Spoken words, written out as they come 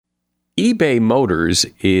eBay Motors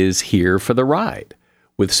is here for the ride.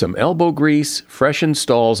 With some elbow grease, fresh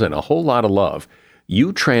installs, and a whole lot of love,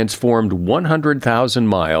 you transformed 100,000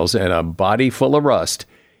 miles and a body full of rust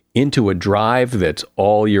into a drive that's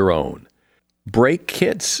all your own. Brake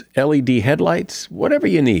kits, LED headlights, whatever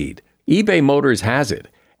you need, eBay Motors has it.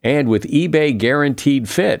 And with eBay Guaranteed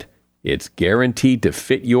Fit, it's guaranteed to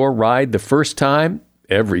fit your ride the first time,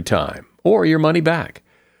 every time, or your money back.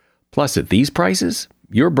 Plus, at these prices,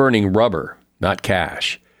 you're burning rubber, not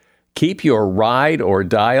cash. Keep your ride or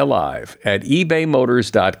die alive at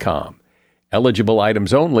ebaymotors.com. Eligible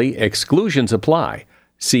items only, exclusions apply.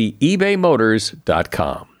 See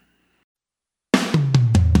ebaymotors.com.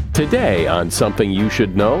 Today on Something You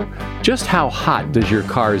Should Know, just how hot does your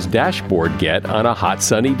car's dashboard get on a hot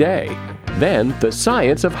sunny day? Then, the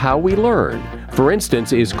science of how we learn. For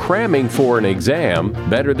instance, is cramming for an exam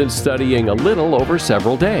better than studying a little over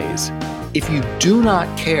several days? If you do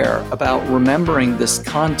not care about remembering this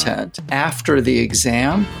content after the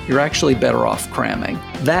exam, you're actually better off cramming.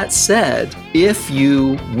 That said, if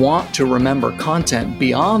you want to remember content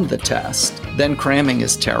beyond the test, then cramming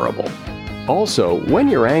is terrible. Also, when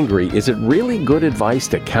you're angry, is it really good advice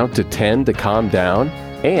to count to 10 to calm down?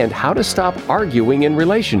 And how to stop arguing in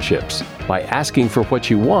relationships by asking for what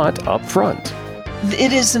you want up front.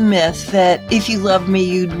 It is a myth that if you loved me,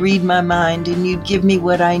 you'd read my mind and you'd give me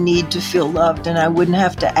what I need to feel loved and I wouldn't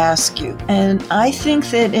have to ask you. And I think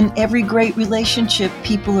that in every great relationship,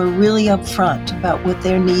 people are really upfront about what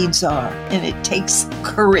their needs are, and it takes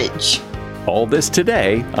courage. All this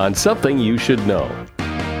today on Something You Should Know.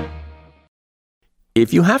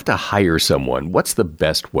 If you have to hire someone, what's the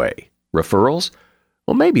best way? Referrals?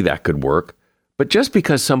 Well, maybe that could work. But just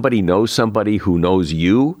because somebody knows somebody who knows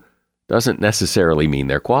you doesn't necessarily mean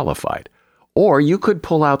they're qualified. Or you could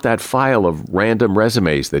pull out that file of random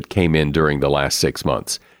resumes that came in during the last 6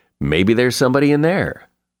 months. Maybe there's somebody in there.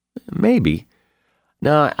 Maybe.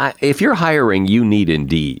 Now, if you're hiring, you need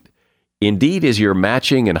Indeed. Indeed is your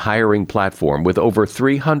matching and hiring platform with over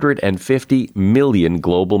 350 million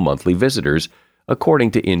global monthly visitors,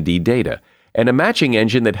 according to Indeed data, and a matching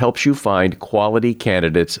engine that helps you find quality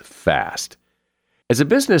candidates fast. As a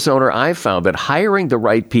business owner, I've found that hiring the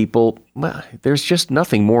right people, well, there's just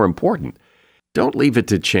nothing more important. Don't leave it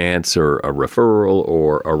to chance or a referral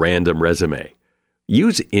or a random resume.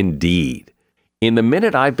 Use Indeed. In the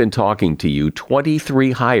minute I've been talking to you,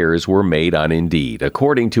 23 hires were made on Indeed,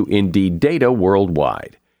 according to Indeed data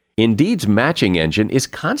worldwide. Indeed's matching engine is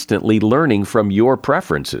constantly learning from your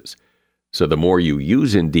preferences. So the more you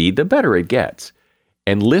use Indeed, the better it gets.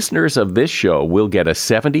 And listeners of this show will get a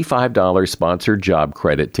 $75 sponsored job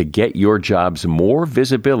credit to get your jobs more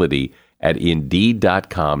visibility at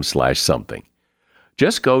Indeed.com/something.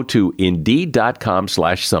 Just go to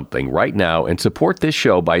Indeed.com/something right now and support this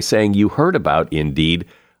show by saying you heard about Indeed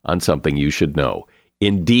on Something You Should Know.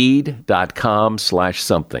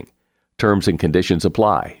 Indeed.com/something. Terms and conditions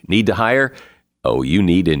apply. Need to hire? Oh, you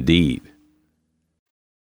need Indeed.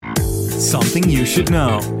 Something you should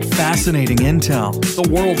know. Fascinating intel, the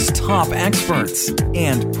world's top experts,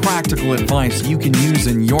 and practical advice you can use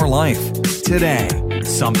in your life. Today,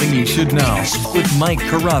 Something You Should Know with Mike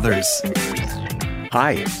Carruthers.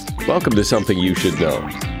 Hi, welcome to Something You Should Know.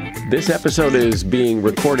 This episode is being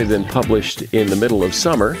recorded and published in the middle of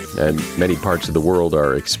summer, and many parts of the world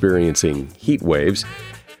are experiencing heat waves.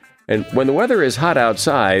 And when the weather is hot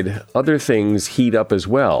outside, other things heat up as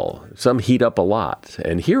well. Some heat up a lot.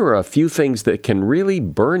 And here are a few things that can really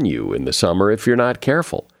burn you in the summer if you're not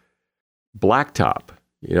careful. Blacktop.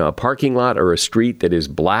 A parking lot or a street that is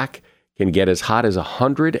black can get as hot as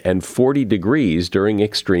 140 degrees during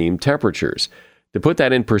extreme temperatures. To put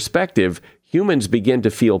that in perspective, humans begin to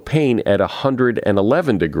feel pain at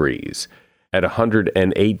 111 degrees. At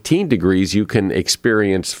 118 degrees, you can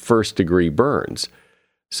experience first-degree burns.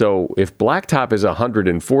 So if blacktop is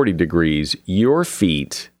 140 degrees, your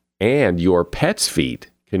feet and your pet's feet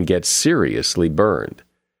can get seriously burned.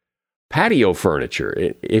 Patio furniture.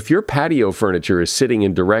 If your patio furniture is sitting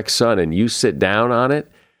in direct sun and you sit down on it,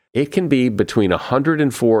 it can be between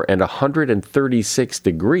 104 and 136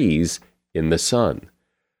 degrees in the sun.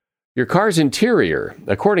 Your car's interior.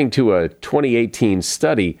 According to a 2018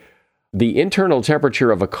 study, the internal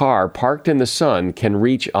temperature of a car parked in the sun can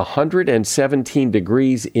reach 117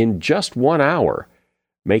 degrees in just 1 hour,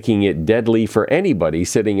 making it deadly for anybody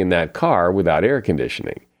sitting in that car without air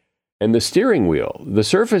conditioning. And the steering wheel. The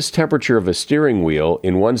surface temperature of a steering wheel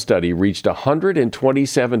in one study reached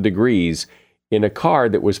 127 degrees in a car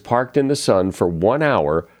that was parked in the sun for 1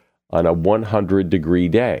 hour on a 100-degree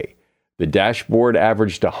day. The dashboard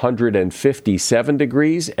averaged 157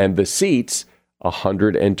 degrees and the seats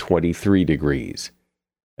 123 degrees.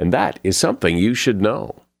 And that is something you should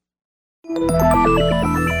know.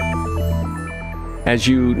 As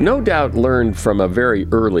you no doubt learned from a very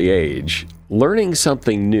early age, learning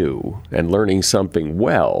something new and learning something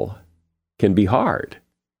well can be hard.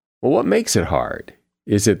 Well, what makes it hard?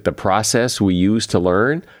 Is it the process we use to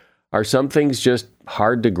learn? Are some things just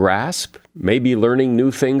hard to grasp? Maybe learning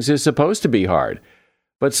new things is supposed to be hard.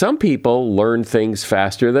 But some people learn things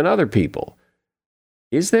faster than other people.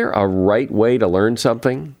 Is there a right way to learn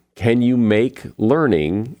something? Can you make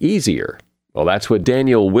learning easier? Well, that's what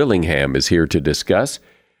Daniel Willingham is here to discuss.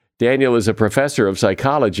 Daniel is a professor of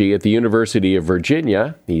psychology at the University of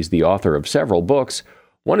Virginia. He's the author of several books.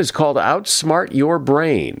 One is called Outsmart Your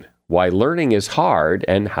Brain: Why Learning is Hard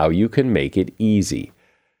and How You Can Make It Easy.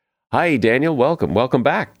 Hi, Daniel. Welcome. Welcome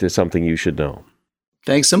back to Something You Should Know.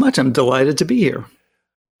 Thanks so much. I'm delighted to be here.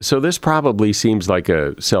 So this probably seems like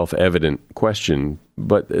a self-evident question,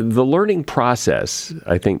 but the learning process,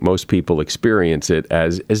 I think most people experience it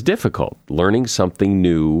as difficult. Learning something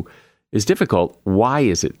new is difficult. Why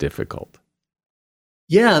is it difficult?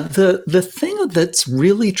 Yeah, the thing that's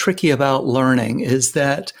really tricky about learning is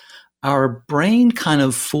that our brain kind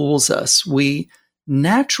of fools us. We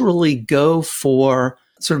naturally go for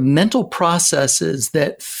sort of mental processes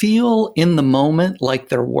that feel in the moment like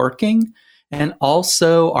they're working, and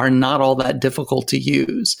also are not all that difficult to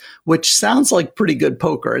use, which sounds like pretty good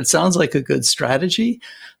poker. It sounds like a good strategy.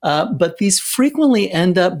 But these frequently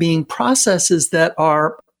end up being processes that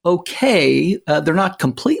are okay. They're not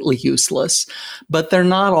completely useless, but they're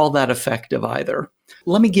not all that effective either.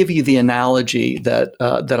 Let me give you the analogy that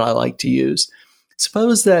I like to use.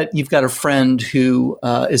 Suppose that you've got a friend who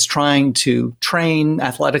is trying to train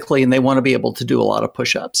athletically and they want to be able to do a lot of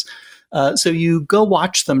push-ups. So you go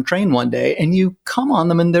watch them train one day and you come on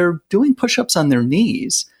them and they're doing push-ups on their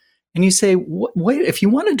knees. And you say, wait, if you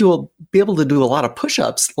want to be able to do a lot of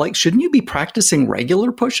push-ups, like, shouldn't you be practicing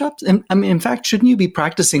regular push-ups? And I mean, in fact, shouldn't you be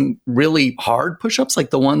practicing really hard push-ups, like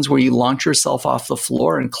the ones where you launch yourself off the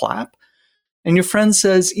floor and clap? And your friend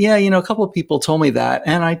says, yeah, a couple of people told me that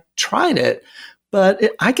and I tried it,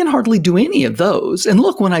 but I can hardly do any of those. And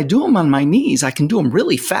look, when I do them on my knees, I can do them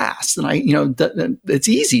really fast. And it's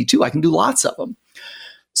easy too. I can do lots of them.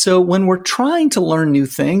 So when we're trying to learn new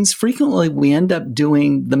things, frequently we end up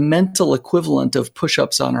doing the mental equivalent of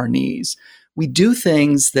push-ups on our knees. We do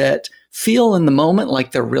things that feel in the moment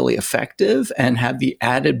like they're really effective and have the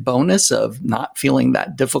added bonus of not feeling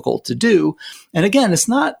that difficult to do. And again, it's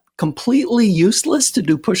not completely useless to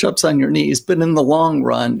do push-ups on your knees, but in the long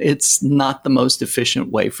run, it's not the most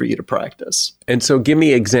efficient way for you to practice. And so give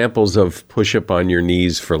me examples of push-up on your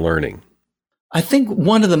knees for learning. I think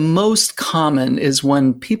one of the most common is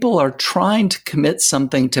when people are trying to commit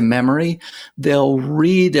something to memory, they'll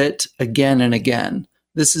read it again and again.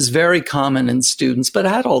 This is very common in students, but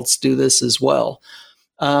adults do this as well.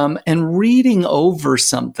 And reading over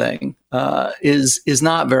something is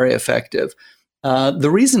not very effective. The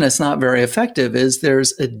reason it's not very effective is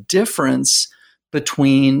there's a difference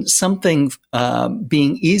between something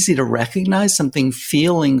being easy to recognize, something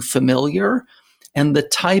feeling familiar, and the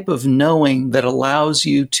type of knowing that allows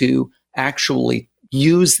you to actually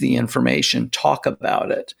use the information, talk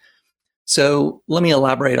about it. So let me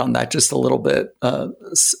elaborate on that just a little bit.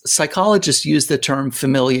 Psychologists use the term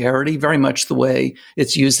familiarity very much the way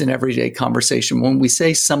it's used in everyday conversation. When we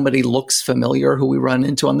say somebody looks familiar who we run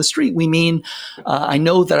into on the street, we mean, I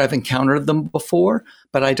know that I've encountered them before,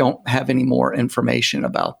 but I don't have any more information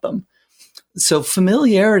about them. So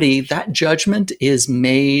familiarity, that judgment is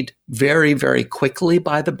made very, very quickly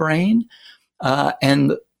by the brain.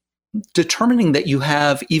 And determining that you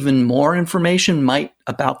have even more information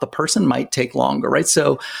about the person might take longer, right?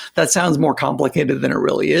 So that sounds more complicated than it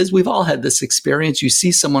really is. We've all had this experience. You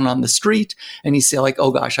see someone on the street and you say like,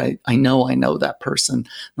 oh gosh, I know that person.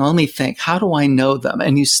 Now let me think, how do I know them?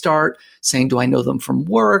 And you start saying, do I know them from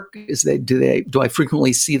work? Do I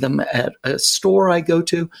frequently see them at a store I go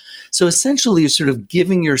to? So essentially you're sort of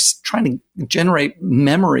trying to generate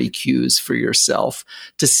memory cues for yourself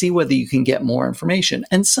to see whether you can get more information.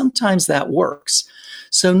 And sometimes that works.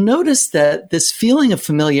 So notice that this feeling of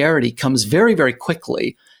familiarity comes very, very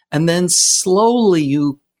quickly, and then slowly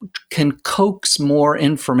you can coax more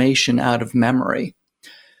information out of memory.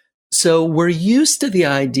 So we're used to the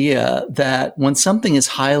idea that when something is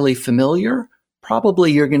highly familiar,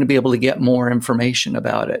 probably you're going to be able to get more information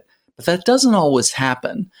about it. But that doesn't always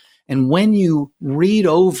happen. And when you read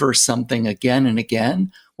over something again and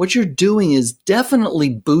again, what you're doing is definitely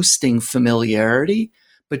boosting familiarity,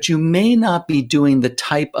 but you may not be doing the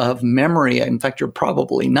type of memory. In fact, you're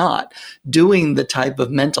probably not doing the type of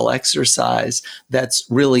mental exercise that's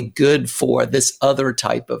really good for this other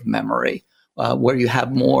type of memory, where you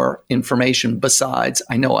have more information besides,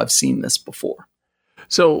 I know I've seen this before.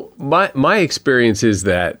 So my experience is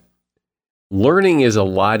that learning is a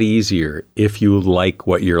lot easier if you like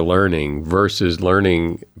what you're learning versus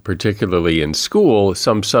learning, particularly in school,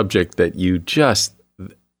 some subject that you just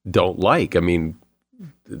don't like. I mean,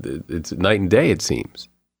 it's night and day, it seems.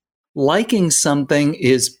 Liking something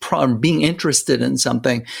is being interested in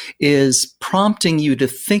something is prompting you to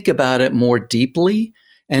think about it more deeply.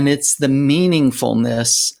 And it's the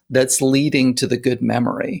meaningfulness that's leading to the good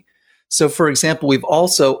memory. So, for example, we've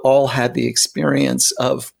also all had the experience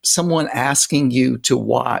of someone asking you to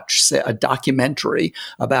watch, say, a documentary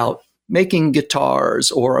about making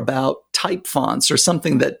guitars or about type fonts or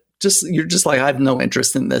something that you're just like, I have no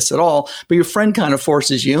interest in this at all. But your friend kind of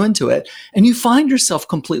forces you into it and you find yourself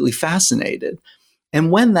completely fascinated.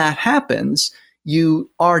 And when that happens, you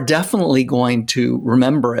are definitely going to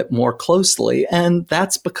remember it more closely. And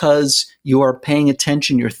that's because you are paying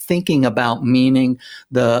attention. You're thinking about meaning.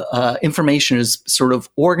 The information is sort of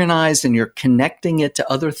organized and you're connecting it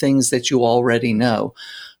to other things that you already know.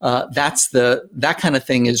 That kind of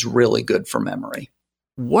thing is really good for memory.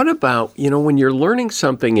 What about, when you're learning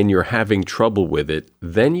something and you're having trouble with it,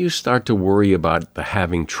 then you start to worry about the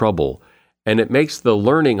having trouble. And it makes the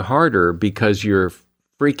learning harder because you're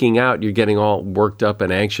freaking out, you're getting all worked up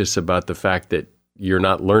and anxious about the fact that you're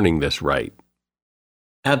not learning this right.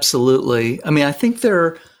 Absolutely. I mean, I think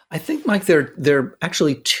Mike, there are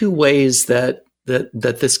actually two ways that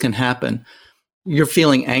this can happen. You're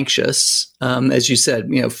feeling anxious, as you said,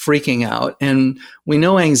 freaking out. And we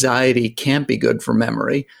know anxiety can't be good for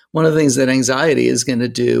memory. One of the things that anxiety is going to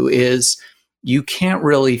do is you can't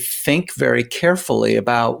really think very carefully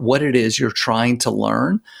about what it is you're trying to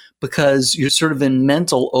learn, because you're sort of in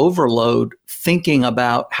mental overload thinking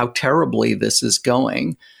about how terribly this is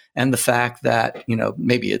going. And the fact that,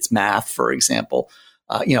 maybe it's math, for example,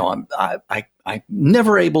 I'm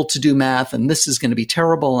never able to do math and this is going to be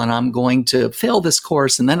terrible and I'm going to fail this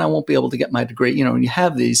course and then I won't be able to get my degree. And you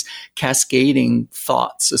have these cascading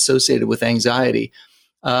thoughts associated with anxiety.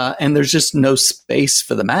 And there's just no space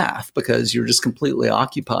for the math because you're just completely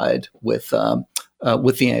occupied with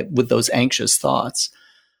those anxious thoughts.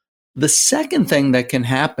 The second thing that can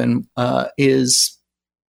happen is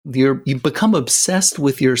you become obsessed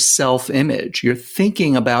with your self-image. You're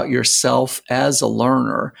thinking about yourself as a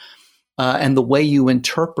learner and the way you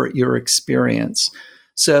interpret your experience.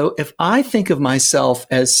 So if I think of myself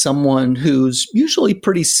as someone who's usually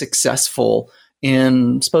pretty successful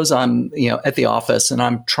suppose I'm at the office and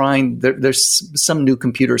I'm trying, there's some new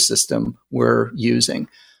computer system we're using,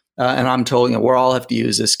 and I'm told, we all have to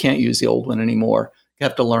use this, can't use the old one anymore. You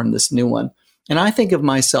have to learn this new one. And I think of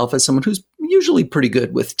myself as someone who's usually pretty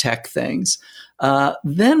good with tech things.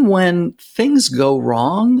 Then when things go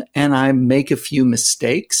wrong and I make a few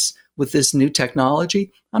mistakes with this new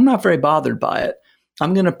technology, I'm not very bothered by it.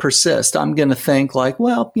 I'm going to persist. I'm going to think like,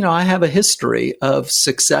 I have a history of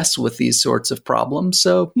success with these sorts of problems.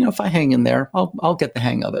 So, if I hang in there, I'll get the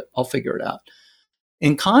hang of it. I'll figure it out.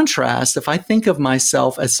 In contrast, if I think of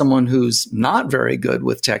myself as someone who's not very good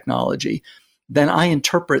with technology, then I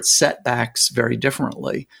interpret setbacks very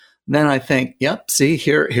differently. Then I think, see,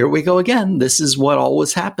 here we go again. This is what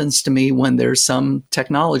always happens to me when there's some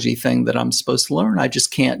technology thing that I'm supposed to learn. I just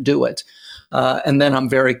can't do it. And then I'm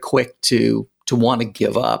very quick to want to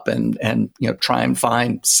give up and try and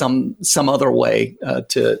find some other way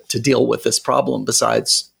to deal with this problem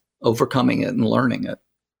besides overcoming it and learning it.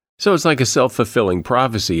 So it's like a self-fulfilling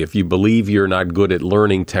prophecy. If you believe you're not good at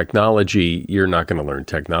learning technology, you're not going to learn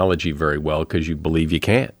technology very well because you believe you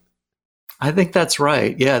can't. I think that's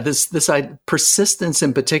right. Yeah, this persistence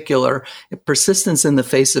in particular, persistence in the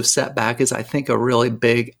face of setback is, I think, a really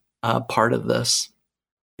big part of this.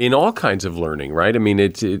 In all kinds of learning, right? I mean,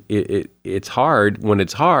 it's hard. When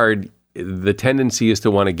it's hard, the tendency is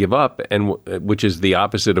to want to give up, and which is the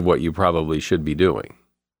opposite of what you probably should be doing.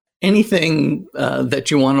 Anything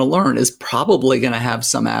that you want to learn is probably going to have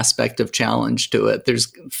some aspect of challenge to it.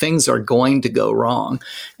 Things are going to go wrong,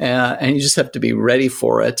 and you just have to be ready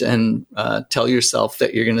for it and tell yourself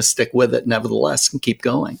that you're going to stick with it nevertheless and keep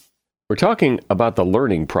going. We're talking about the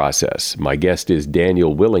learning process. My guest is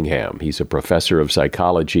Daniel Willingham. He's a professor of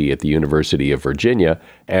psychology at the University of Virginia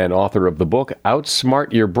and author of the book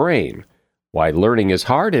Outsmart Your Brain: Why Learning is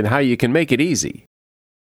Hard and How You Can Make It Easy.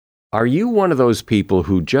 Are you one of those people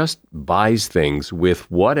who just buys things with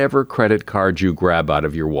whatever credit card you grab out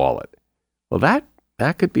of your wallet? Well,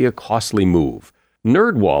 that could be a costly move.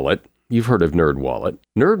 NerdWallet, you've heard of NerdWallet.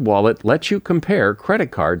 NerdWallet lets you compare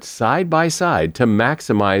credit cards side by side to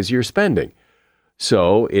maximize your spending.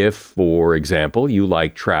 So if, for example, you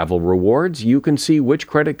like travel rewards, you can see which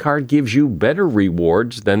credit card gives you better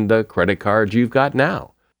rewards than the credit card you've got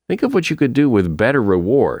now. Think of what you could do with better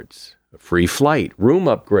rewards. A free flight, room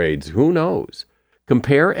upgrades, who knows?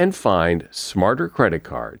 Compare and find smarter credit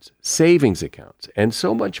cards, savings accounts, and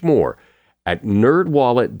so much more at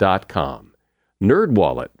nerdwallet.com.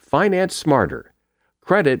 NerdWallet, finance smarter.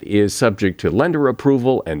 Credit is subject to lender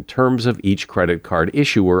approval and terms of each credit card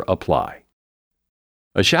issuer apply.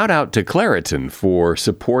 A shout out to Claritin for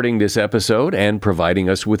supporting this episode and providing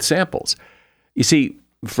us with samples. You see,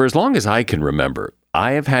 for as long as I can remember,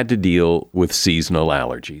 I have had to deal with seasonal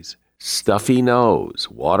allergies. Stuffy nose,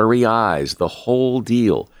 watery eyes, the whole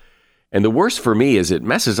deal. And the worst for me is it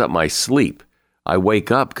messes up my sleep. I wake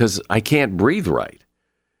up because I can't breathe right.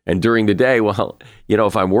 And during the day, well,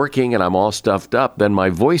 if I'm working and I'm all stuffed up, then my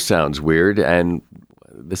voice sounds weird, and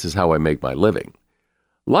this is how I make my living.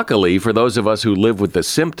 Luckily, for those of us who live with the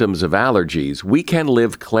symptoms of allergies, we can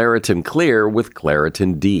live Claritin Clear with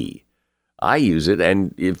Claritin D. I use it,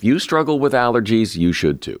 and if you struggle with allergies, you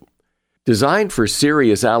should too. Designed for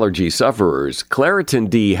serious allergy sufferers, Claritin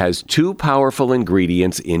D has 2 powerful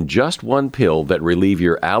ingredients in just one pill that relieve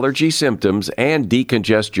your allergy symptoms and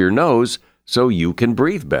decongest your nose so you can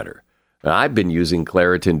breathe better. Now, I've been using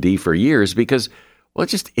Claritin D for years because,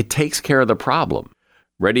 it takes care of the problem.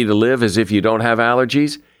 Ready to live as if you don't have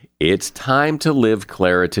allergies? It's time to live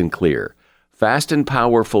Claritin Clear. Fast and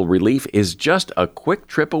powerful relief is just a quick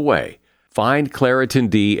trip away. Find Claritin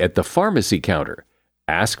D at the pharmacy counter.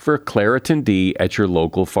 Ask for Claritin D at your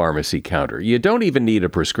local pharmacy counter. You don't even need a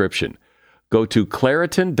prescription. Go to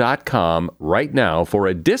Claritin.com right now for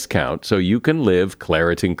a discount so you can live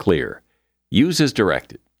Claritin Clear. Use as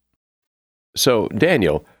directed. So,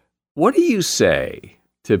 Daniel, what do you say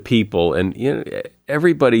to people, and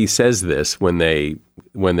everybody says this when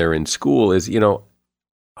they're in school, is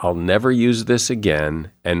I'll never use this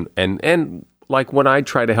again, and like when I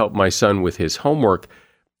try to help my son with his homework,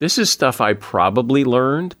 this is stuff I probably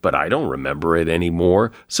learned, but I don't remember it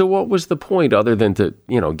anymore. So what was the point other than to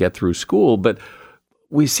get through school? But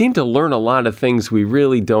we seem to learn a lot of things we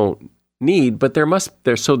really don't need, but there must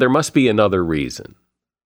be another reason.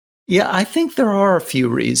 Yeah, I think there are a few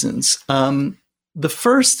reasons. The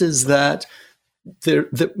first is that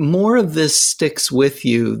the more of this sticks with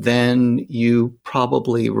you than you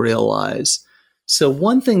probably realize. So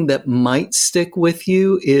one thing that might stick with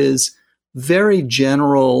you is very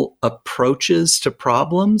general approaches to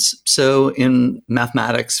problems. So in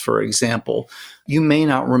mathematics, for example, you may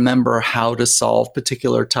not remember how to solve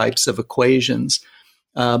particular types of equations.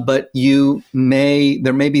 But there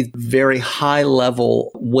may be very high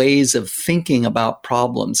level ways of thinking about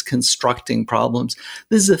problems, constructing problems.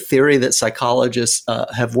 This is a theory that psychologists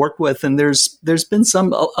have worked with, and there's been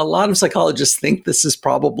a lot of psychologists think this is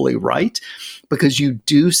probably right, because you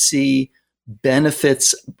do see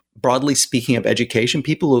benefits, broadly speaking, of education.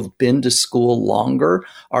 People who have been to school longer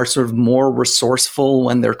are sort of more resourceful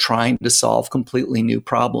when they're trying to solve completely new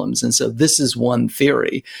problems. And so this is one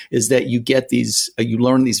theory, is that you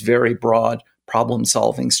learn these very broad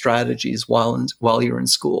problem-solving strategies while you're in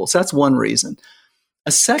school. So that's one reason.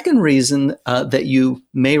 A second reason that you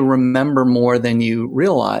may remember more than you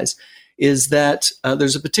realize is that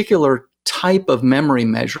there's a particular type of memory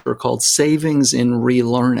measure called savings in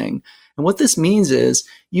relearning. And what this means is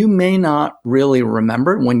you may not really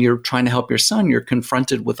remember when you're trying to help your son, you're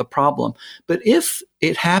confronted with a problem. But if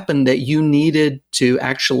it happened that you needed to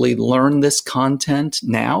actually learn this content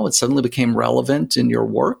now, it suddenly became relevant in your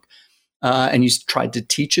work, and you tried to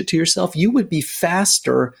teach it to yourself, you would be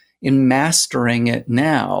faster in mastering it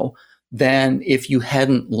now than if you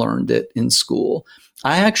hadn't learned it in school.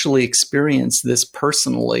 I actually experienced this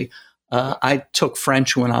personally. I took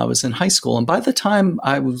French when I was in high school, and by the time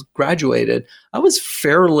I was graduated, I was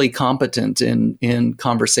fairly competent in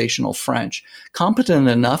conversational French, competent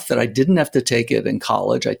enough that I didn't have to take it in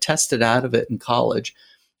college. I tested out of it in college,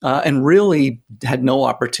 and really had no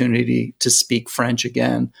opportunity to speak French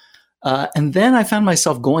again. And then I found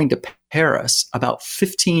myself going to Paris about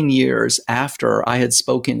 15 years after I had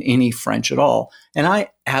spoken any French at all, and I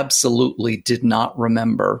absolutely did not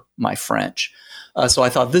remember my French. So I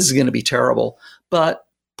thought, this is going to be terrible, but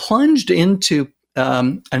plunged into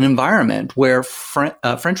an environment where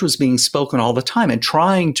French was being spoken all the time and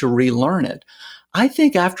trying to relearn it. I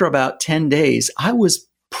think after about 10 days, I was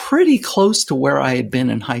pretty close to where I had been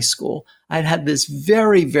in high school. I'd had this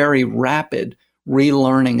very, very rapid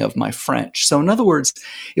relearning of my French. So in other words,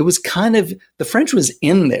 it was kind of, the French was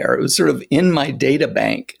in there. It was sort of in my data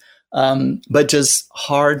bank, but just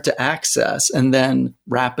hard to access and then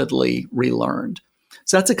rapidly relearned.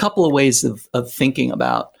 So that's a couple of ways of thinking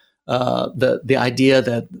about the idea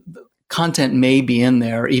that content may be in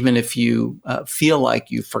there, even if you feel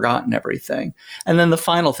like you've forgotten everything. And then the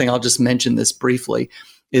final thing, I'll just mention this briefly,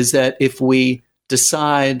 is that if we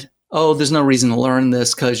decide, oh, there's no reason to learn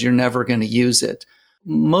this because you're never going to use it.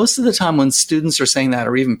 Most of the time when students are saying that,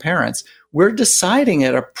 or even parents, we're deciding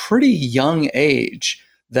at a pretty young age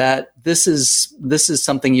that this is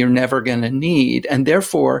something you're never going to need. And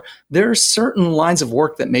therefore, there are certain lines of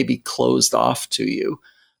work that may be closed off to you.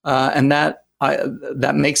 And that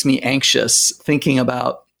makes me anxious thinking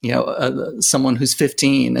about, someone who's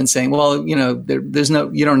 15 and saying, well, you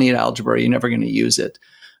don't need algebra. You're never going to use it.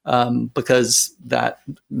 Because that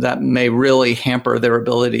may really hamper their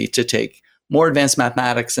ability to take more advanced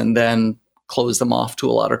mathematics and then close them off to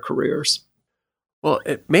a lot of careers. Well,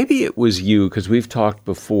 maybe it was you, because we've talked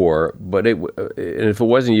before, but and if it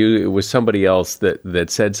wasn't you, it was somebody else that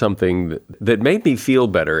said something that made me feel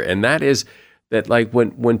better. And that is that, like,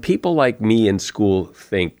 when people like me in school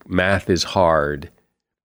think math is hard,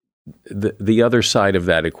 the other side of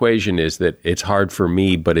that equation is that it's hard for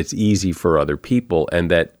me, but it's easy for other people.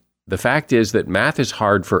 And that the fact is that math is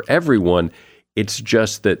hard for everyone. It's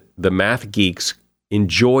just that the math geeks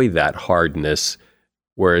enjoy that hardness,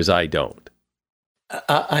 whereas I don't.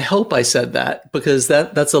 I hope I said that, because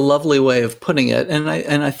that's a lovely way of putting it, and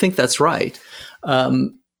I think that's right.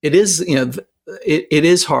 It is, it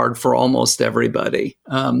is hard for almost everybody.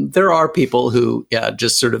 There are people who,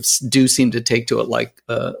 just sort of do seem to take to it like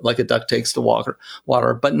a duck takes to water,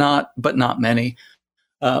 but not many.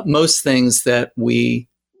 Most things that we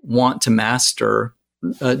want to master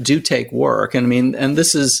do take work. And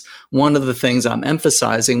this is one of the things I'm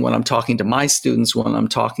emphasizing when I'm talking to my students, when I'm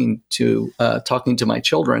talking to my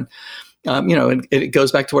children. It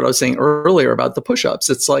goes back to what I was saying earlier about the push-ups.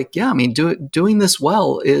 It's like, doing this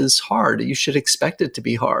well is hard. You should expect it to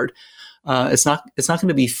be hard. It's not going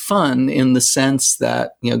to be fun in the sense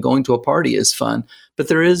that, going to a party is fun, but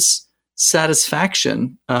there is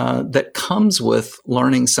satisfaction that comes with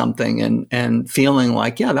learning something and feeling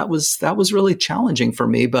like, that was really challenging for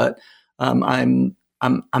me, but I'm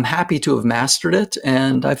happy to have mastered it,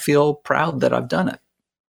 and I feel proud that I've done it.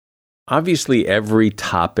 Obviously, every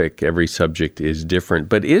topic, every subject is different,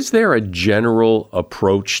 but is there a general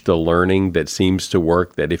approach to learning that seems to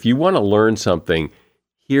work, that if you want to learn something,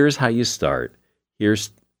 here's how you start, here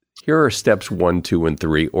are steps 1, 2, and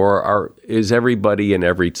 3, or is everybody in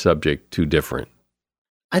every subject too different?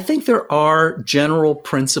 I think there are general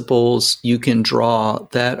principles you can draw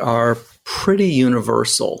that are pretty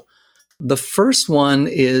universal. The first one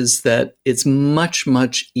is that it's much,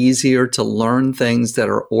 much easier to learn things that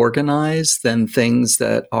are organized than things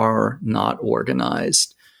that are not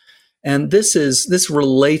organized. And this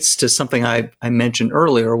relates to something I mentioned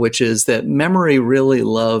earlier, which is that memory really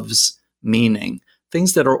loves meaning.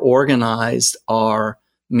 Things that are organized are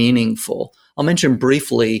meaningful. I'll mention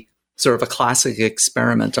briefly sort of a classic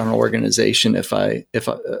experiment on organization, if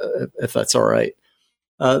that's all right.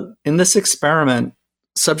 In this experiment,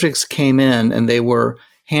 subjects came in and they were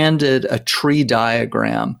handed a tree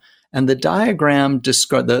diagram, and the diagram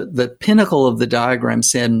described the pinnacle of the diagram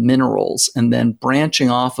said minerals, and then branching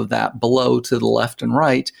off of that below to the left and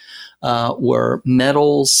right were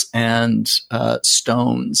metals and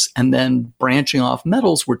stones, and then branching off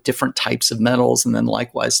metals were different types of metals, and then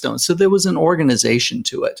likewise stones. So there was an organization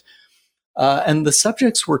to it, and the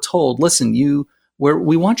subjects were told, "Listen,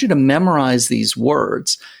 we want you to memorize these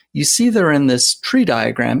words. You see they're in this tree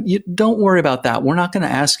diagram. You don't worry about that. We're not going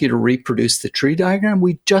to ask you to reproduce the tree diagram.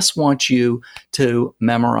 We just want you to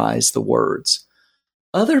memorize the words."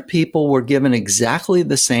 Other people were given exactly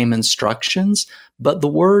the same instructions, but the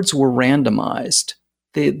words were randomized.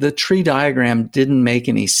 The tree diagram didn't make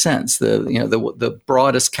any sense. The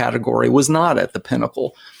broadest category was not at the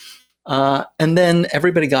pinnacle. And then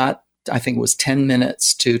everybody got, I think it was 10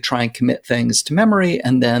 minutes to try and commit things to memory.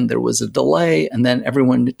 And then there was a delay, and then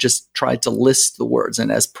everyone just tried to list the words.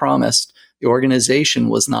 And as promised, the organization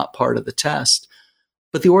was not part of the test.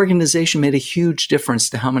 But the organization made a huge difference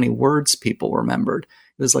to how many words people remembered.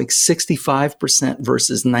 It was like 65%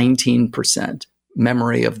 versus 19%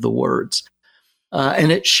 memory of the words.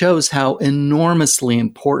 And it shows how enormously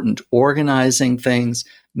important organizing things,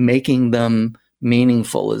 making them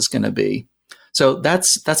meaningful is going to be. So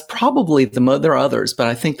that's probably there are others, but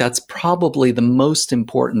I think that's probably the most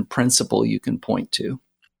important principle you can point to.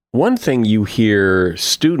 One thing you hear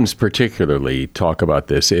students particularly talk about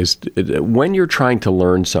this is when you're trying to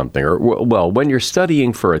learn something, or when you're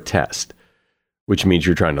studying for a test, which means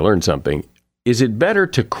you're trying to learn something, is it better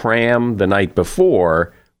to cram the night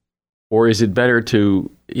before, or is it better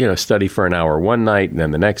to, study for an hour one night and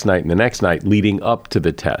then the next night and the next night leading up to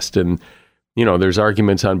the test? And, there's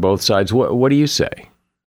arguments on both sides. What do you say?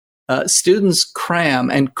 Students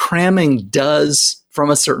cram, and cramming does, from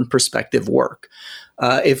a certain perspective, work.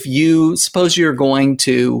 If you suppose you're going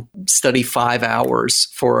to study 5 hours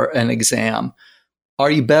for an exam, are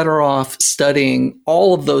you better off studying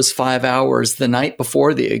all of those 5 hours the night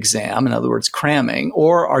before the exam, in other words, cramming,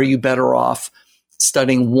 or are you better off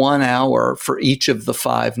studying 1 hour for each of the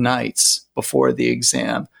 5 nights before the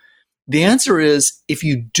exam? The answer is, if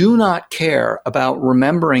you do not care about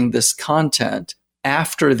remembering this content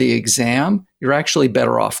after the exam, you're actually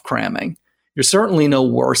better off cramming. You're certainly no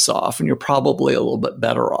worse off, and you're probably a little bit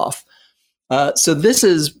better off. So this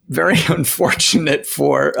is very unfortunate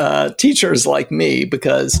for teachers like me,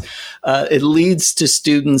 because it leads to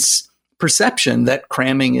students' perception that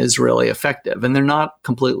cramming is really effective, and they're not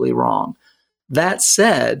completely wrong. That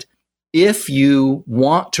said, if you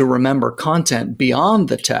want to remember content beyond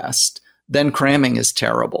the test, then cramming is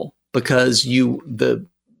terrible, because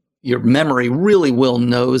your memory really will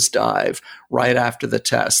nosedive right after the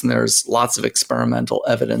test. And there's lots of experimental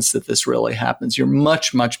evidence that this really happens. You're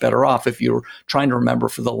much, much better off, if you're trying to remember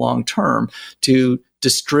for the long term, to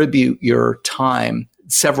distribute your time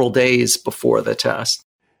several days before the test.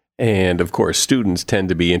 And of course, students tend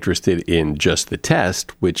to be interested in just the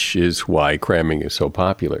test, which is why cramming is so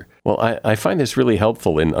popular. Well, I find this really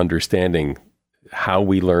helpful in understanding how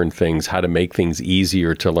we learn things, how to make things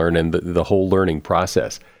easier to learn, and the whole learning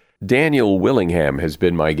process. Daniel Willingham has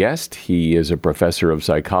been my guest. He is a professor of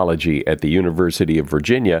psychology at the University of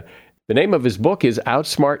Virginia. The name of his book is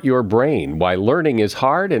Outsmart Your Brain: Why Learning is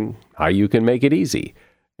Hard and How You Can Make It Easy.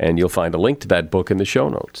 And you'll find a link to that book in the show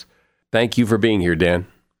notes. Thank you for being here, Dan.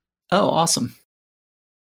 Oh, awesome.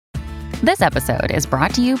 This episode is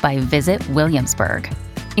brought to you by Visit Williamsburg.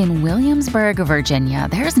 In Williamsburg, Virginia,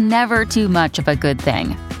 there's never too much of a good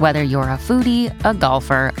thing. Whether you're a foodie, a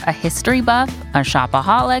golfer, a history buff, a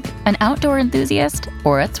shopaholic, an outdoor enthusiast,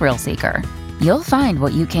 or a thrill seeker, you'll find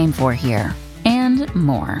what you came for here and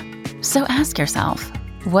more. So ask yourself,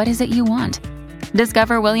 what is it you want?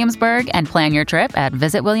 Discover Williamsburg and plan your trip at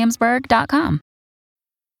visitwilliamsburg.com.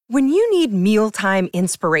 When you need mealtime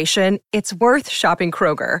inspiration, it's worth shopping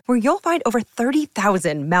Kroger, where you'll find over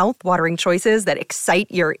 30,000 mouth-watering choices that excite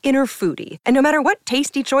your inner foodie. And no matter what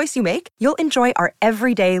tasty choice you make, you'll enjoy our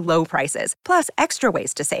everyday low prices, plus extra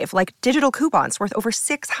ways to save, like digital coupons worth over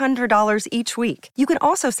 $600 each week. You can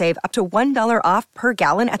also save up to $1 off per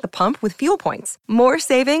gallon at the pump with fuel points. More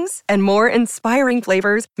savings and more inspiring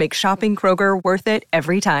flavors make shopping Kroger worth it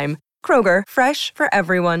every time. Kroger, fresh for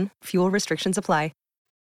everyone. Fuel restrictions apply.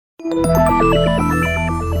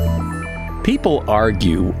 People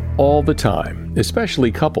argue all the time,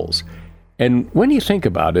 especially couples. And when you think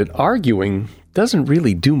about it, arguing doesn't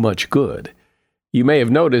really do much good. You may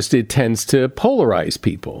have noticed it tends to polarize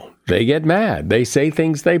people. They get mad. They say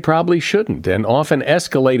things they probably shouldn't, and often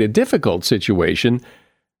escalate a difficult situation,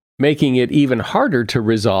 making it even harder to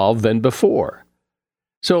resolve than before.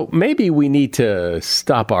 So maybe we need to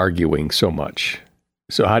stop arguing so much.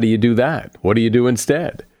 So how do you do that? What do you do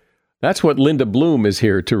instead? That's what Linda Bloom is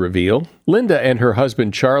here to reveal. Linda and her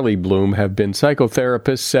husband, Charlie Bloom, have been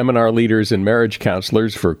psychotherapists, seminar leaders, and marriage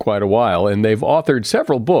counselors for quite a while, and they've authored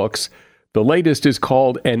several books. The latest is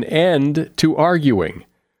called An End to Arguing: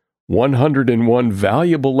 101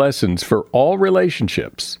 Valuable Lessons for All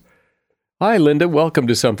Relationships. Hi, Linda. Welcome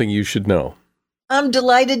to Something You Should Know. I'm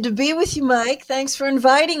delighted to be with you, Mike. Thanks for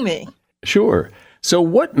inviting me. Sure. So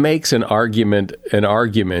what makes an argument,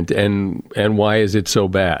 and why is it so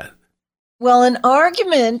bad? Well, an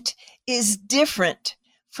argument is different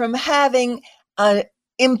from having an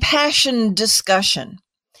impassioned discussion,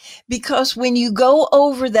 because when you go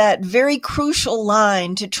over that very crucial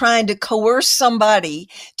line to trying to coerce somebody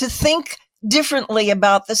to think differently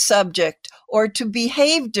about the subject or to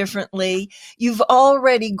behave differently, you've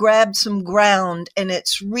already grabbed some ground, and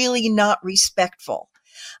it's really not respectful.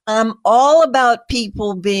 I'm all about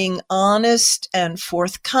people being honest and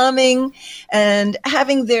forthcoming and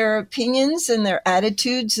having their opinions and their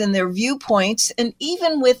attitudes and their viewpoints, and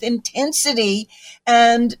even with intensity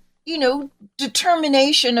and,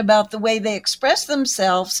 determination about the way they express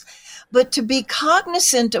themselves, but to be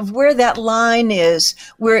cognizant of where that line is,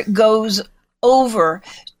 where it goes over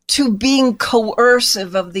to being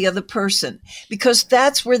coercive of the other person, because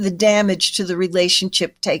that's where the damage to the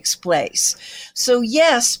relationship takes place. So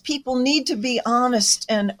yes, people need to be honest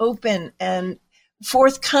and open and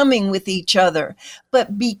forthcoming with each other,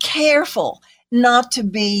 but be careful not to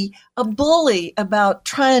be a bully about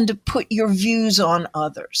trying to put your views on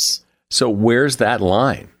others. So where's that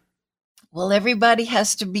line? Well, everybody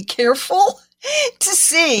has to be careful to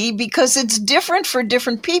see, because it's different for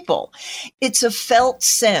different people. It's a felt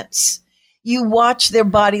sense. You watch their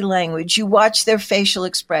body language, you watch their facial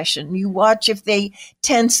expression, you watch if they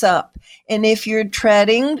tense up. And if you're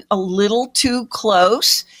treading a little too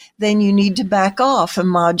close, then you need to back off and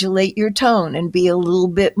modulate your tone and be a little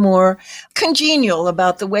bit more congenial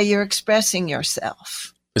about the way you're expressing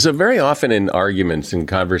yourself. So very often in arguments and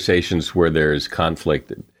conversations where there's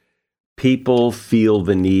conflict, people feel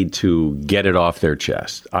the need to get it off their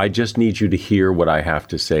chest. I just need you to hear what I have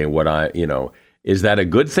to say. Is that a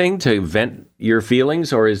good thing to vent your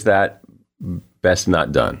feelings, or is that best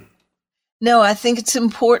not done? No, I think it's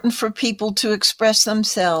important for people to express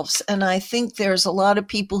themselves. And I think there's a lot of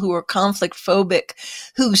people who are conflict phobic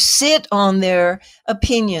who sit on their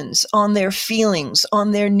opinions, on their feelings,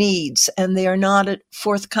 on their needs, and they are not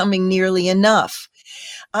forthcoming nearly enough.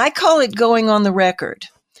 I call it going on the record.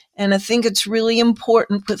 And I think it's really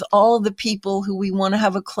important with all the people who we want to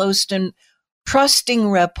have a close and trusting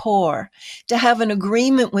rapport, to have an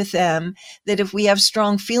agreement with them that if we have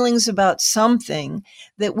strong feelings about something,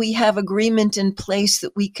 that we have agreement in place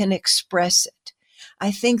that we can express it.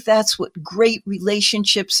 I think that's what great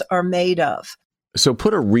relationships are made of. So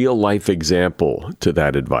put a real life example to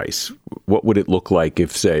that advice. What would it look like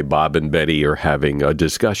if, say, Bob and Betty are having a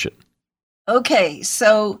discussion? Okay,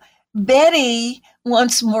 so Betty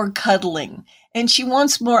wants more cuddling and she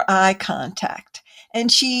wants more eye contact. And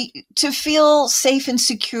to feel safe and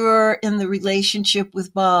secure in the relationship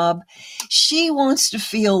with Bob, she wants to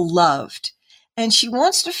feel loved. And she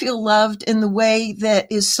wants to feel loved in the way that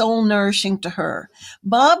is soul nourishing to her.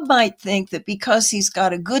 Bob might think that because he's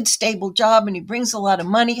got a good, stable job and he brings a lot of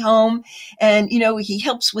money home and, he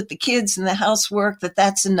helps with the kids and the housework,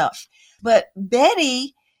 that's enough. But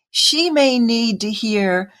Betty, she may need to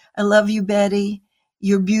hear, I love you, Betty.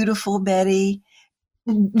 You're beautiful, Betty.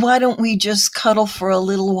 Why don't we just cuddle for a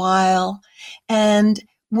little while? And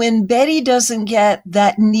when Betty doesn't get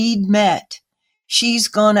that need met, she's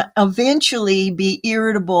going to eventually be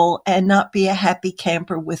irritable and not be a happy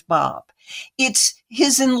camper with Bob. It's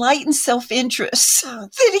his enlightened self-interest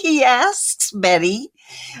that he asks Betty,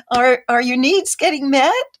 are your needs getting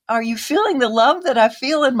met? Are you feeling the love that I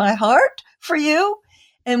feel in my heart for you?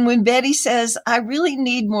 And when Betty says, I really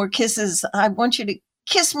need more kisses, I want you to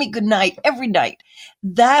kiss me goodnight every night,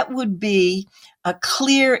 that would be a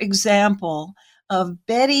clear example of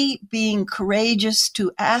Betty being courageous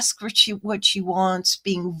to ask for what she wants,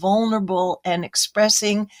 being vulnerable and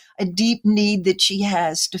expressing a deep need that she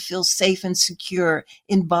has to feel safe and secure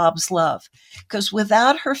in Bob's love. Because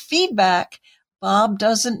without her feedback, Bob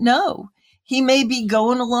doesn't know. He may be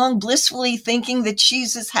going along blissfully thinking that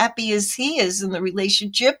she's as happy as he is in the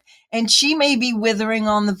relationship, and she may be withering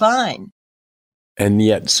on the vine. And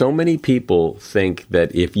yet so many people think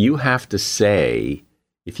that if you have to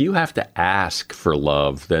ask for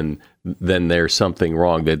love, then there's something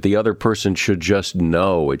wrong, that the other person should just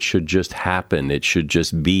know, it should just happen, it should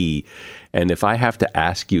just be. And if I have to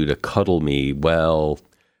ask you to cuddle me, well,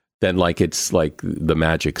 then it's like the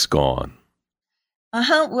magic's gone.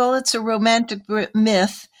 Well, it's a romantic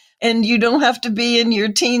myth. And you don't have to be in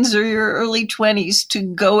your teens or your early 20s to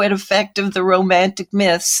go at effect of the romantic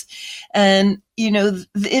myths. And,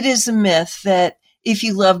 it is a myth that if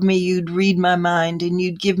you loved me, you'd read my mind and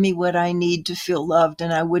you'd give me what I need to feel loved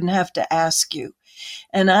and I wouldn't have to ask you.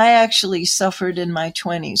 And I actually suffered in my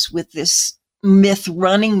 20s with this myth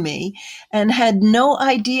running me and had no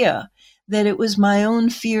idea that it was my own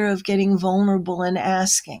fear of getting vulnerable and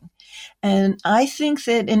asking. And I think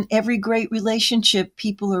that in every great relationship,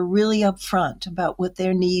 people are really upfront about what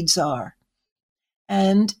their needs are.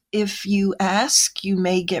 And if you ask, you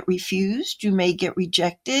may get refused, you may get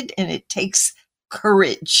rejected, and it takes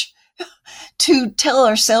courage to tell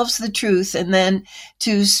ourselves the truth and then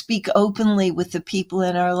to speak openly with the people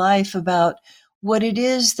in our life about what it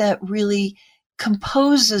is that really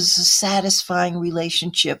composes a satisfying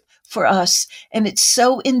relationship for us. And it's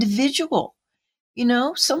so individual.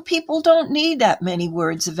 Some people don't need that many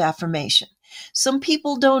words of affirmation. Some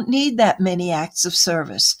people don't need that many acts of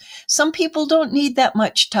service. Some people don't need that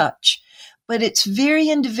much touch. But it's very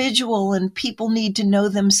individual, and people need to know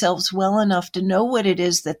themselves well enough to know what it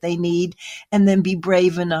is that they need and then be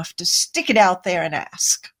brave enough to stick it out there and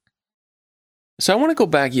ask. So I want to go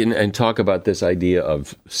back in and talk about this idea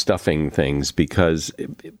of stuffing things, because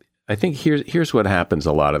I think here's what happens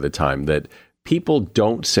a lot of the time, that people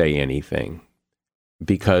don't say anything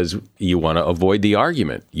because you want to avoid the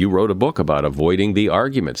argument. You wrote a book about avoiding the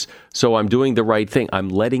arguments. So I'm doing the right thing. I'm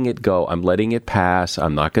letting it go. I'm letting it pass.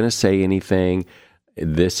 I'm not going to say anything.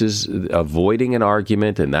 This is avoiding an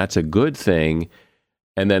argument, and that's a good thing.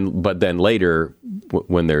 But then later,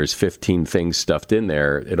 when there's 15 things stuffed in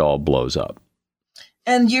there, it all blows up.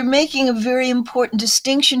 And you're making a very important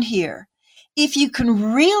distinction here. If you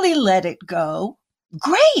can really let it go,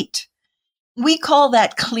 great. We call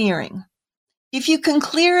that clearing. If you can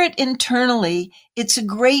clear it internally, it's a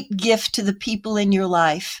great gift to the people in your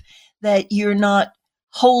life that you're not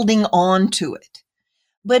holding on to it.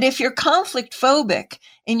 But if you're conflict phobic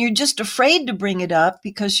and you're just afraid to bring it up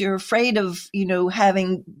because you're afraid of,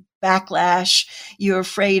 having backlash, you're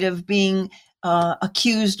afraid of being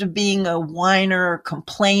accused of being a whiner or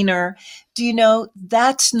complainer,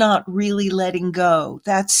 that's not really letting go.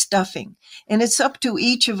 That's stuffing. And it's up to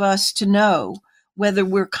each of us to know whether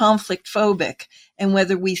we're conflict phobic and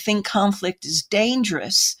whether we think conflict is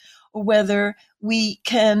dangerous, or whether we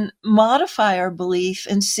can modify our belief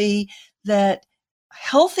and see that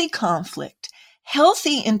healthy conflict,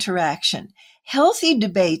 healthy interaction, healthy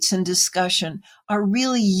debates and discussion are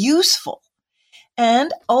really useful.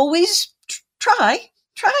 And always try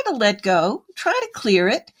to let go, try to clear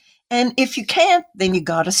it. And if you can't, then you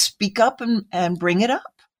got to speak up and bring it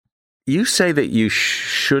up. You say that you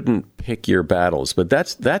shouldn't pick your battles, but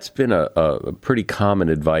that's been a pretty common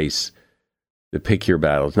advice, to pick your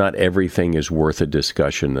battles. Not everything is worth a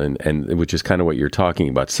discussion, and which is kind of what you're talking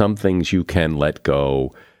about. Some things you can let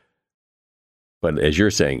go, but as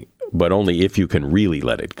you're saying, but only if you can really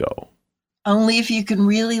let it go. Only if you can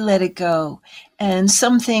really let it go. And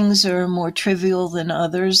some things are more trivial than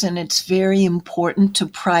others, and it's very important to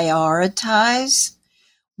prioritize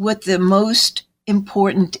what the most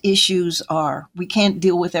important issues are. We can't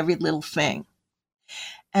deal with every little thing.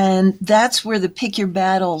 And that's where the pick your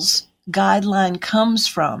battles guideline comes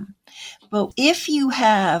from. But if you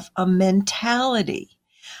have a mentality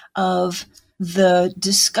of the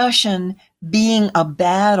discussion being a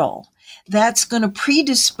battle, that's going to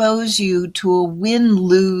predispose you to a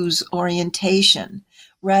win-lose orientation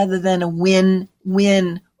rather than a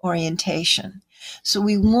win-win orientation. So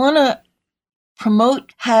we want to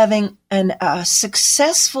promote having a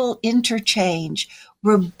successful interchange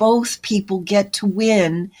where both people get to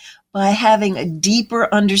win by having a deeper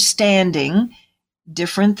understanding,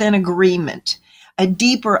 different than agreement, a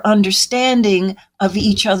deeper understanding of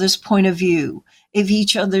each other's point of view, of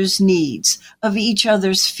each other's needs, of each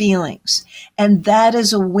other's feelings. And that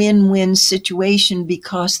is a win-win situation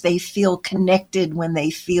because they feel connected when they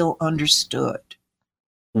feel understood.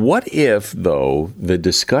 What if, though, the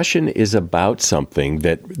discussion is about something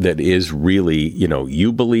that is really,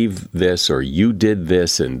 you believe this or you did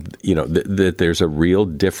this, and, that there's a real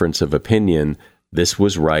difference of opinion, this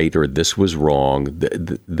was right or this was wrong,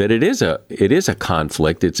 that it is a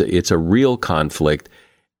conflict, it's a real conflict,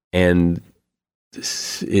 and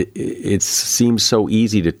it seems so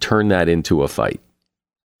easy to turn that into a fight.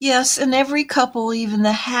 Yes, and every couple, even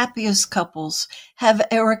the happiest couples, have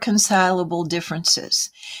irreconcilable differences.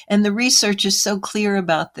 And the research is so clear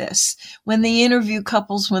about this. When they interview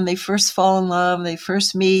couples, when they first fall in love, they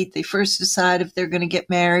first meet, they first decide if they're going to get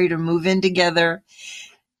married or move in together,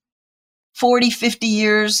 40, 50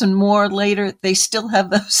 years and more later, they still have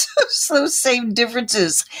those same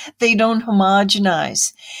differences. They don't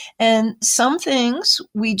homogenize. And some things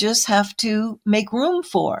we just have to make room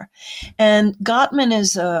for. And Gottman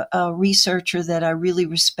is a researcher that I really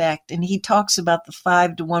respect, and he talks about the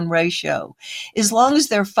 5-to-1 ratio. As long as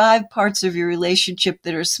there are 5 parts of your relationship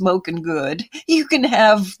that are smoking good, you can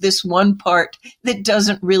have this one part that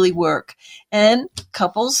doesn't really work. And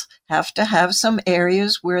couples have to have some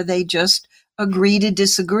areas where they just agree to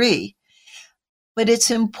disagree. But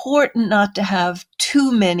it's important not to have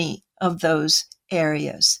too many of those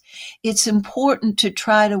areas. It's important to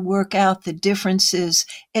try to work out the differences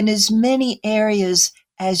in as many areas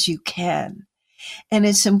as you can. And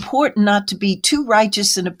it's important not to be too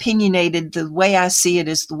righteous and opinionated. The way I see it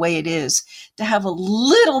is the way it is. To have a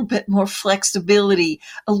little bit more flexibility,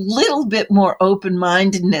 a little bit more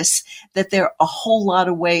open-mindedness, that there are a whole lot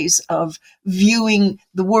of ways of viewing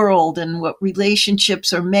the world and what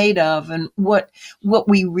relationships are made of and what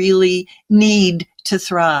we really need to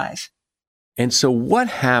thrive. And so what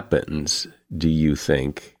happens, do you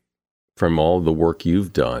think, from all the work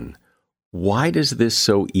you've done? Why does this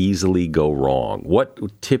so easily go wrong?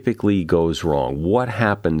 What typically goes wrong? What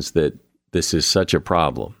happens that this is such a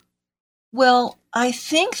problem? Well, I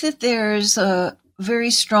think that there's a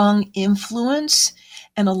very strong influence,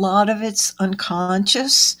 and a lot of it's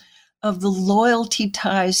unconscious, of the loyalty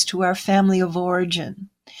ties to our family of origin.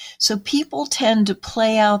 So people tend to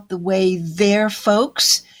play out the way their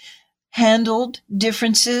folks handled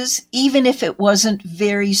differences, even if it wasn't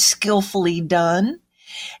very skillfully done.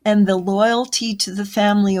 And the loyalty to the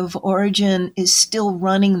family of origin is still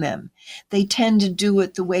running them. They tend to do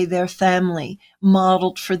it the way their family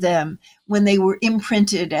modeled for them when they were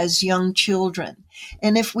imprinted as young children.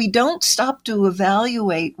 And if we don't stop to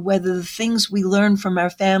evaluate whether the things we learn from our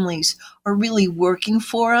families are really working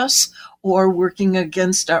for us or working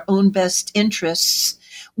against our own best interests,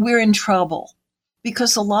 we're in trouble.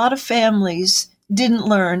 Because a lot of families didn't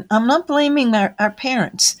learn. I'm not blaming our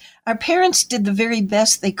parents. Our parents did the very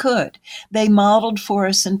best they could. They modeled for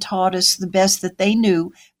us and taught us the best that they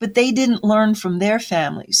knew, but they didn't learn from their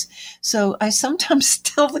families. So I sometimes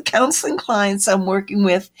tell the counseling clients I'm working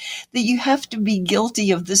with that you have to be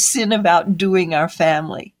guilty of the sin of outdoing our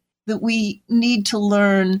family, that we need to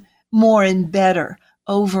learn more and better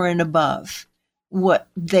over and above what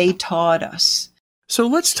they taught us. So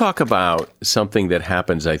let's talk about something that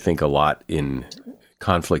happens, I think, a lot in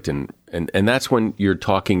conflict, and that's when you're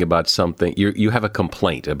talking about something, you have a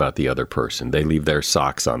complaint about the other person. They leave their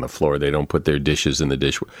socks on the floor. They don't put their dishes in the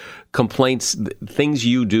dish. Complaints, things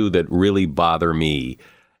you do that really bother me.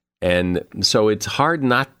 And so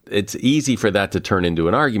it's easy for that to turn into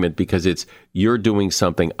an argument because you're doing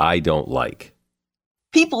something I don't like.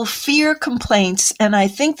 People fear complaints, and I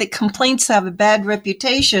think that complaints have a bad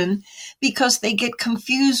reputation because they get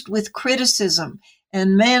confused with criticism.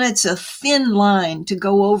 And man, it's a thin line to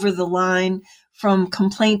go over the line from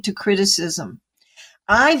complaint to criticism.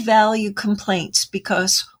 I value complaints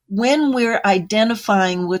because when we're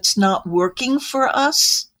identifying what's not working for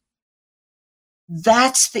us,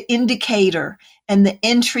 that's the indicator and the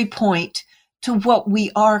entry point to what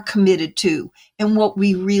we are committed to and what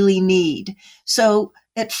we really need. So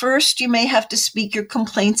at first, you may have to speak your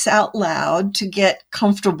complaints out loud to get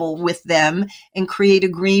comfortable with them and create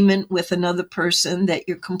agreement with another person that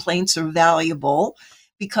your complaints are valuable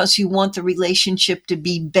because you want the relationship to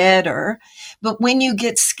be better. But when you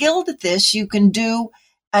get skilled at this, you can do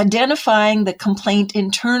identifying the complaint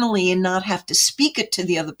internally and not have to speak it to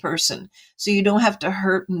the other person. So you don't have to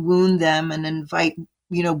hurt and wound them and invite,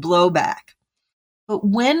 blowback. But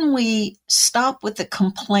when we stop with the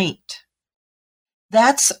complaint,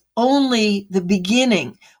 that's only the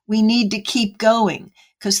beginning. We need to keep going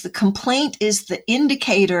because the complaint is the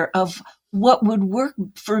indicator of what would work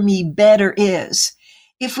for me better is.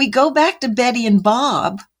 If we go back to Betty and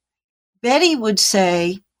Bob, Betty would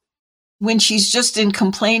say, when she's just in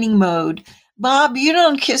complaining mode, Bob, you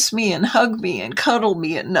don't kiss me and hug me and cuddle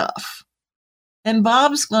me enough. And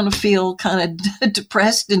Bob's going to feel kind of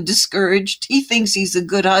depressed and discouraged. He thinks he's a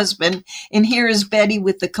good husband. And here is Betty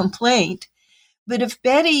with the complaint. But if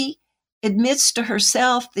Betty admits to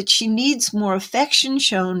herself that she needs more affection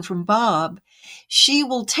shown from Bob, she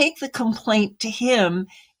will take the complaint to him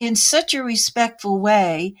in such a respectful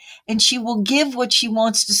way, and she will give what she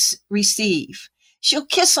wants to receive. She'll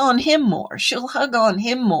kiss on him more. She'll hug on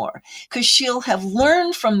him more because she'll have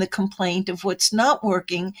learned from the complaint of what's not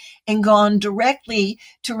working and gone directly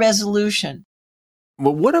to resolution.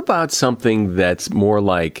 Well, what about something that's more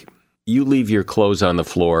like, you leave your clothes on the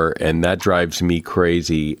floor and that drives me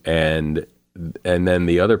crazy, and then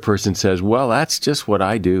the other person says, well, that's just what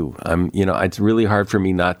I do. It's really hard for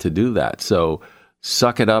me not to do that. So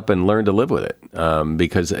suck it up and learn to live with it.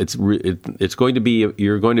 Because it's going to be,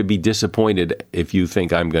 you're going to be disappointed if you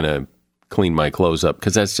think I'm going to clean my clothes up,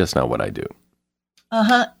 because that's just not what I do.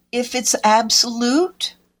 If it's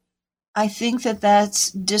absolute, I think that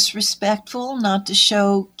that's disrespectful, not to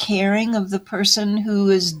show caring of the person who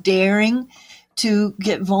is daring to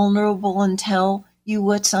get vulnerable and tell you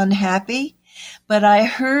what's unhappy. But I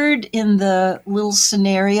heard in the little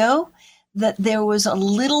scenario that there was a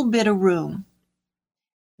little bit of room.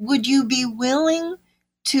 Would you be willing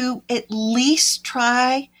to at least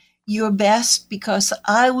try your best? Because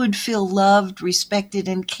I would feel loved, respected,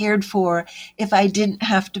 and cared for if I didn't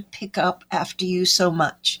have to pick up after you so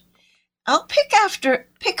much. I'll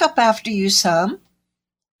pick up after you some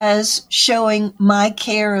as showing my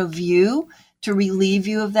care of you to relieve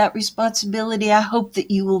you of that responsibility. I hope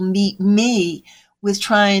that you will meet me with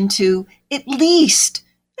trying to at least,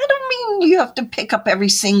 I don't mean you have to pick up every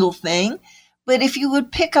single thing, but if you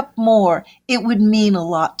would pick up more, it would mean a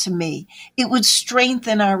lot to me. It would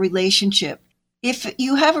strengthen our relationship. If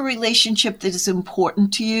you have a relationship that is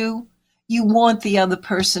important to you, you want the other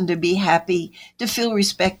person to be happy, to feel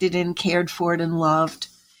respected and cared for and loved.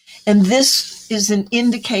 And this is an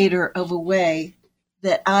indicator of a way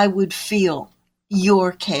that I would feel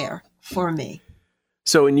your care for me.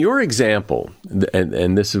 So in your example,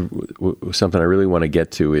 and this is something I really want to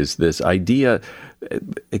get to, is this idea,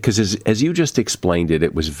 because as you just explained it,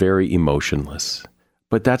 it was very emotionless.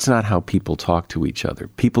 But that's not how people talk to each other.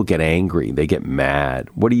 People get angry. They get mad.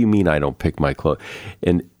 What do you mean I don't pick my clothes?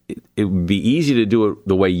 And it would be easy to do it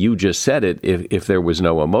the way you just said it if there was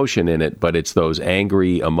no emotion in it, but it's those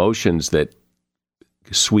angry emotions that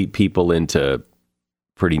sweep people into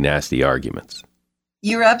pretty nasty arguments.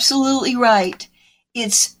 You're absolutely right.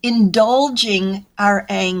 It's indulging our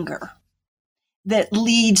anger that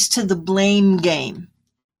leads to the blame game.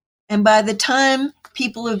 And by the time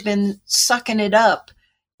people have been sucking it up,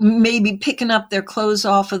 maybe picking up their clothes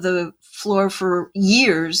off of the floor for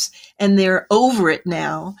years, and they're over it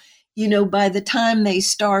now, by the time they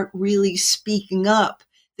start really speaking up,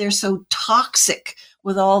 they're so toxic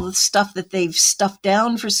with all the stuff that they've stuffed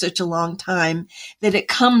down for such a long time that it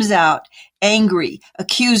comes out angry,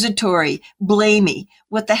 accusatory, blamey.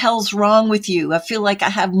 What the hell's wrong with you? I feel like I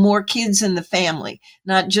have more kids in the family,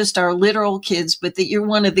 not just our literal kids, but that you're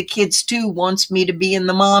one of the kids too, wants me to be in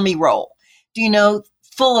the mommy role.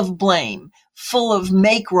 Full of blame, full of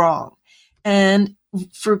make wrong. And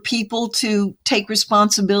for people to take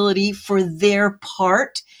responsibility for their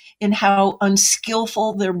part in how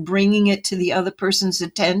unskillful they're bringing it to the other person's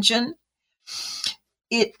attention,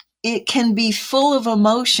 it can be full of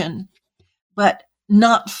emotion, but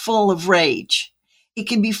not full of rage. It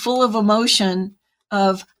can be full of emotion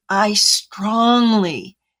of, I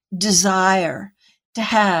strongly desire to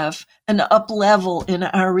have an up level in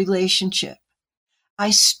our relationship. I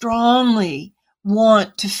strongly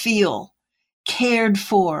want to feel cared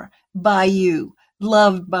for by you,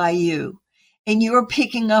 loved by you. And your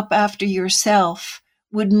picking up after yourself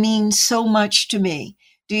would mean so much to me.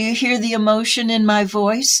 Do you hear the emotion in my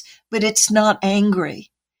voice? But it's not angry.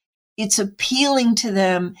 It's appealing to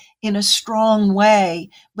them in a strong way,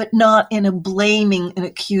 but not in a blaming and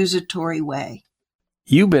accusatory way.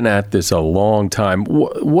 You've been at this a long time.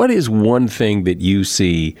 What is one thing that you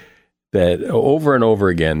see that over and over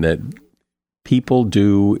again that people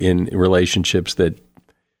do in relationships that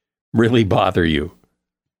really bother you?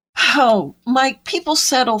 Oh, Mike, people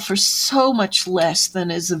settle for so much less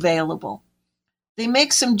than is available. They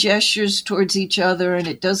make some gestures towards each other and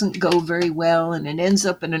it doesn't go very well and it ends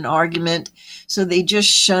up in an argument, so they just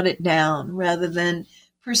shut it down rather than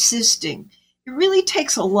persisting. It really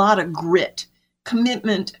takes a lot of grit,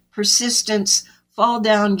 commitment, persistence, fall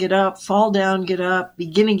down, get up,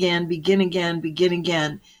 begin again,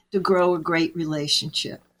 to grow a great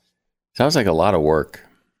relationship. Sounds like a lot of work.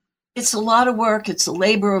 It's a lot of work. It's a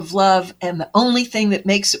labor of love. And the only thing that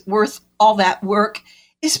makes it worth all that work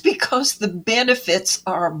is because the benefits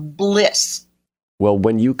are bliss. Well,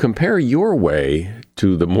 when you compare your way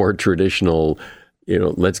to the more traditional,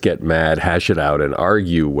 let's get mad, hash it out, and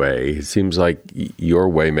argue way, it seems like your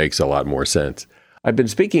way makes a lot more sense. I've been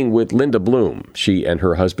speaking with Linda Bloom. She and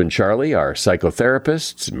her husband, Charlie, are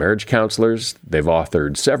psychotherapists, marriage counselors. They've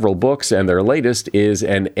authored several books, and their latest is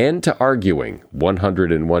An End to Arguing,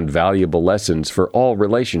 101 Valuable Lessons for All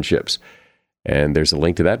Relationships. And there's a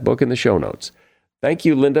link to that book in the show notes. Thank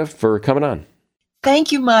you, Linda, for coming on.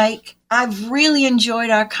 Thank you, Mike. I've really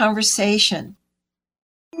enjoyed our conversation.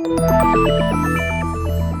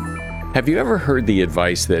 Have you ever heard the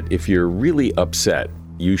advice that if you're really upset,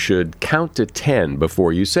 you should count to 10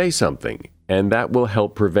 before you say something, and that will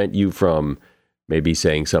help prevent you from maybe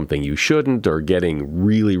saying something you shouldn't or getting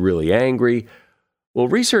really, really angry? Well,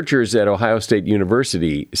 researchers at Ohio State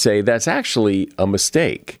University say that's actually a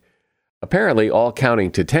mistake. Apparently, all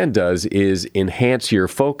counting to 10 does is enhance your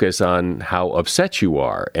focus on how upset you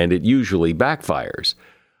are, and it usually backfires.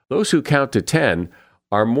 Those who count to 10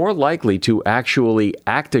 are more likely to actually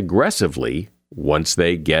act aggressively once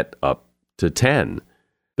they get up to 10.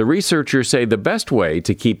 The researchers say the best way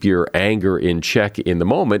to keep your anger in check in the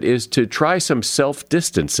moment is to try some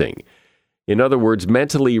self-distancing. In other words,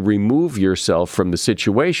 mentally remove yourself from the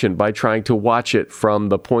situation by trying to watch it from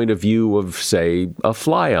the point of view of, say, a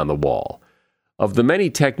fly on the wall. Of the many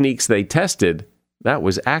techniques they tested, that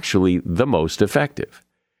was actually the most effective.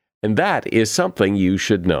 And that is something you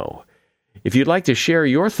should know. If you'd like to share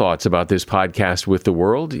your thoughts about this podcast with the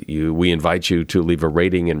world, we invite you to leave a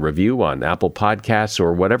rating and review on Apple Podcasts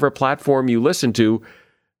or whatever platform you listen to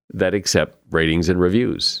that accept ratings and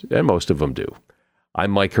reviews, and most of them do. I'm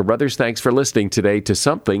Mike Carruthers. Thanks for listening today to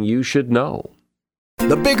Something You Should Know.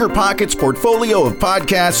 The Bigger Pockets portfolio of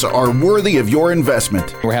podcasts are worthy of your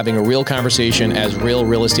investment. We're having a real conversation as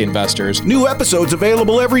real estate investors. New episodes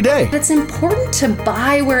available every day. It's important to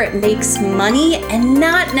buy where it makes money and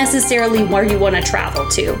not necessarily where you want to travel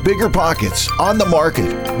to. Bigger Pockets, On the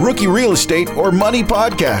Market, Rookie Real Estate, or Money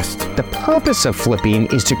Podcast. The purpose of flipping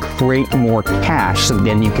is to create more cash so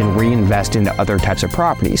then you can reinvest into other types of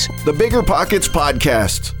properties. The Bigger Pockets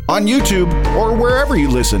Podcast on YouTube or wherever you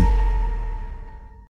listen.